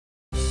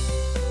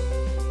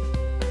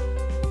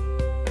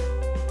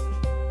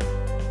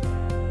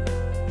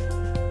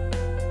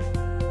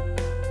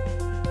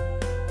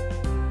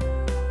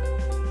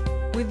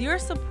With your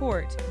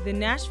support, the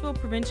Nashville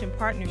Prevention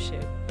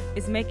Partnership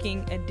is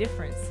making a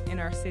difference in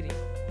our city.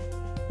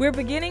 We're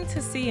beginning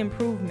to see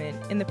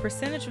improvement in the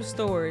percentage of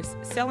stores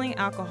selling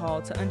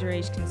alcohol to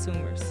underage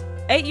consumers.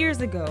 8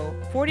 years ago,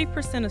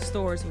 40% of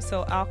stores would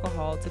sell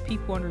alcohol to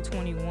people under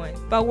 21.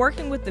 By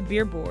working with the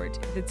Beer Board,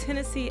 the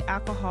Tennessee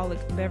Alcoholic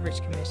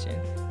Beverage Commission,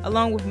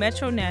 along with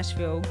Metro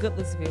Nashville,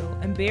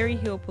 Goodlettsville, and Berry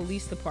Hill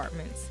Police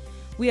Departments,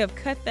 we have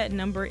cut that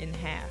number in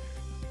half.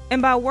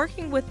 And by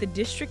working with the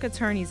District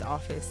Attorney's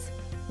Office,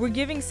 we're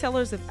giving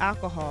sellers of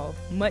alcohol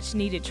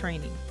much-needed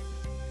training.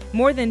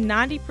 More than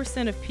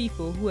 90% of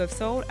people who have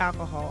sold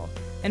alcohol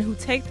and who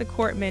take the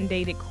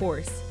court-mandated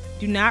course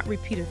do not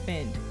repeat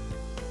offend.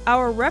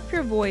 Our Rep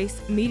Your Voice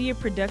media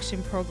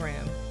production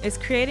program is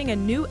creating a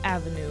new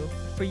avenue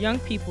for young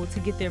people to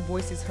get their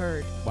voices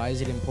heard. Why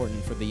is it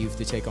important for the youth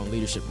to take on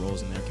leadership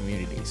roles in their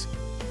communities?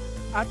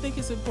 I think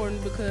it's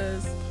important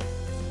because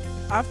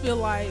I feel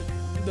like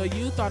the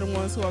youth are the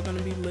ones who are going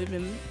to be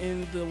living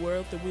in the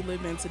world that we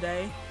live in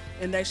today,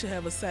 and they should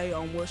have a say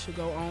on what should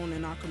go on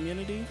in our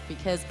community.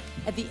 Because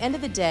at the end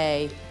of the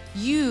day,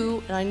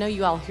 you, and I know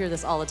you all hear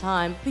this all the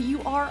time, but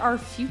you are our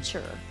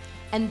future.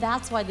 And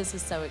that's why this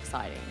is so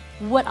exciting.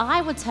 What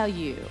I would tell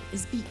you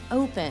is be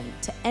open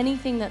to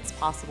anything that's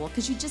possible,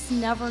 because you just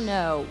never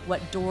know what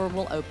door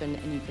will open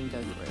and you can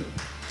go through.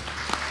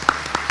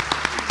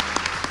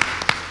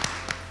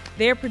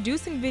 They are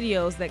producing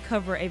videos that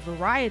cover a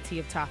variety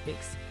of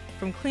topics,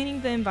 from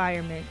cleaning the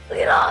environment. Look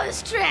at all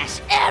this trash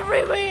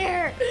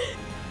everywhere!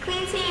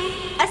 Clean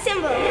team,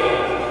 assemble!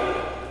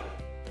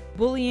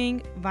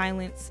 Bullying,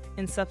 violence,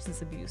 and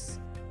substance abuse.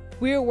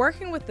 We are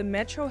working with the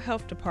Metro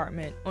Health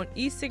Department on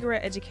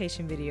e-cigarette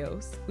education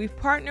videos. We've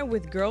partnered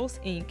with Girls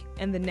Inc.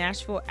 and the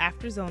Nashville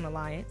After Zone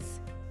Alliance,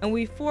 and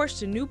we've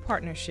forged a new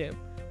partnership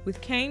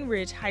with Cane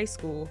Ridge High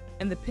School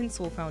and the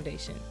Pencil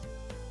Foundation.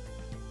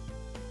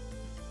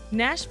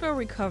 Nashville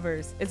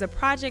Recovers is a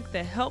project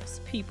that helps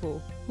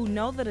people who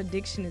know that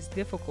addiction is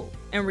difficult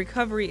and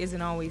recovery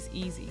isn't always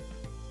easy.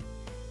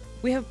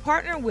 We have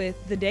partnered with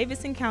the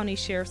Davidson County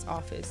Sheriff's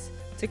Office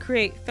to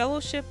create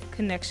Fellowship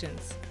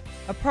Connections,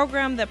 a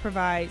program that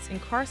provides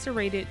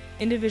incarcerated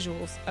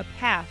individuals a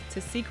path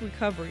to seek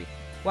recovery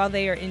while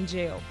they are in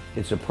jail.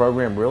 It's a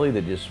program really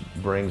that just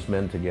brings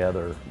men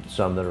together,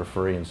 some that are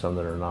free and some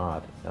that are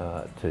not,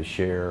 to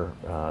share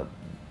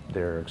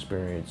their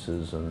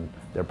experiences and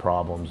their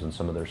problems and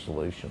some of their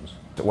solutions.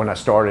 When I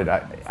started,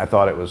 I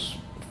thought it was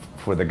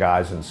for the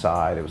guys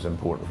inside. It was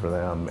important for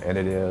them, and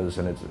it is,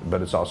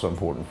 but it's also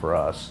important for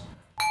us.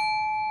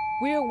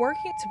 We are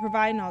working to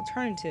provide an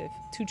alternative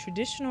to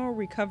traditional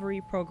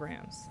recovery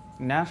programs.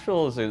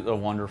 Nashville is a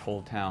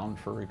wonderful town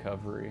for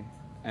recovery,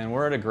 and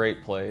we're at a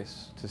great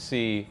place to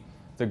see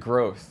the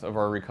growth of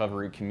our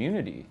recovery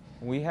community.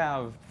 We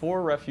have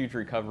 4 refuge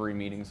recovery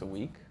meetings a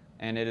week,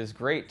 and it is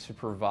great to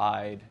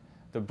provide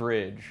the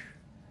bridge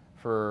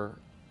for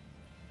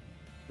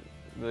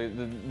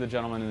the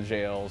gentlemen in the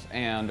jails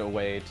and a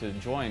way to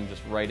join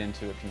just right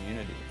into a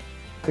community.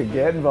 To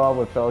get involved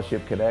with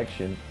Fellowship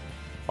Connection,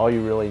 all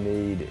you really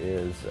need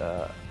is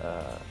a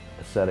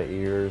set of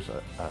ears,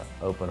 an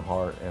open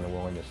heart, and a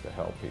willingness to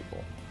help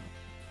people.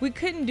 We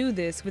couldn't do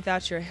this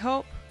without your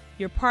help,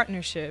 your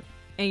partnership,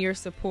 and your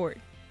support.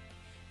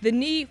 The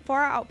need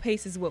far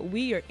outpaces what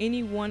we or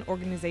any one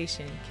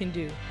organization can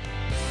do.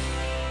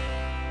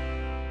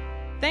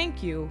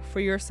 Thank you for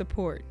your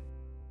support.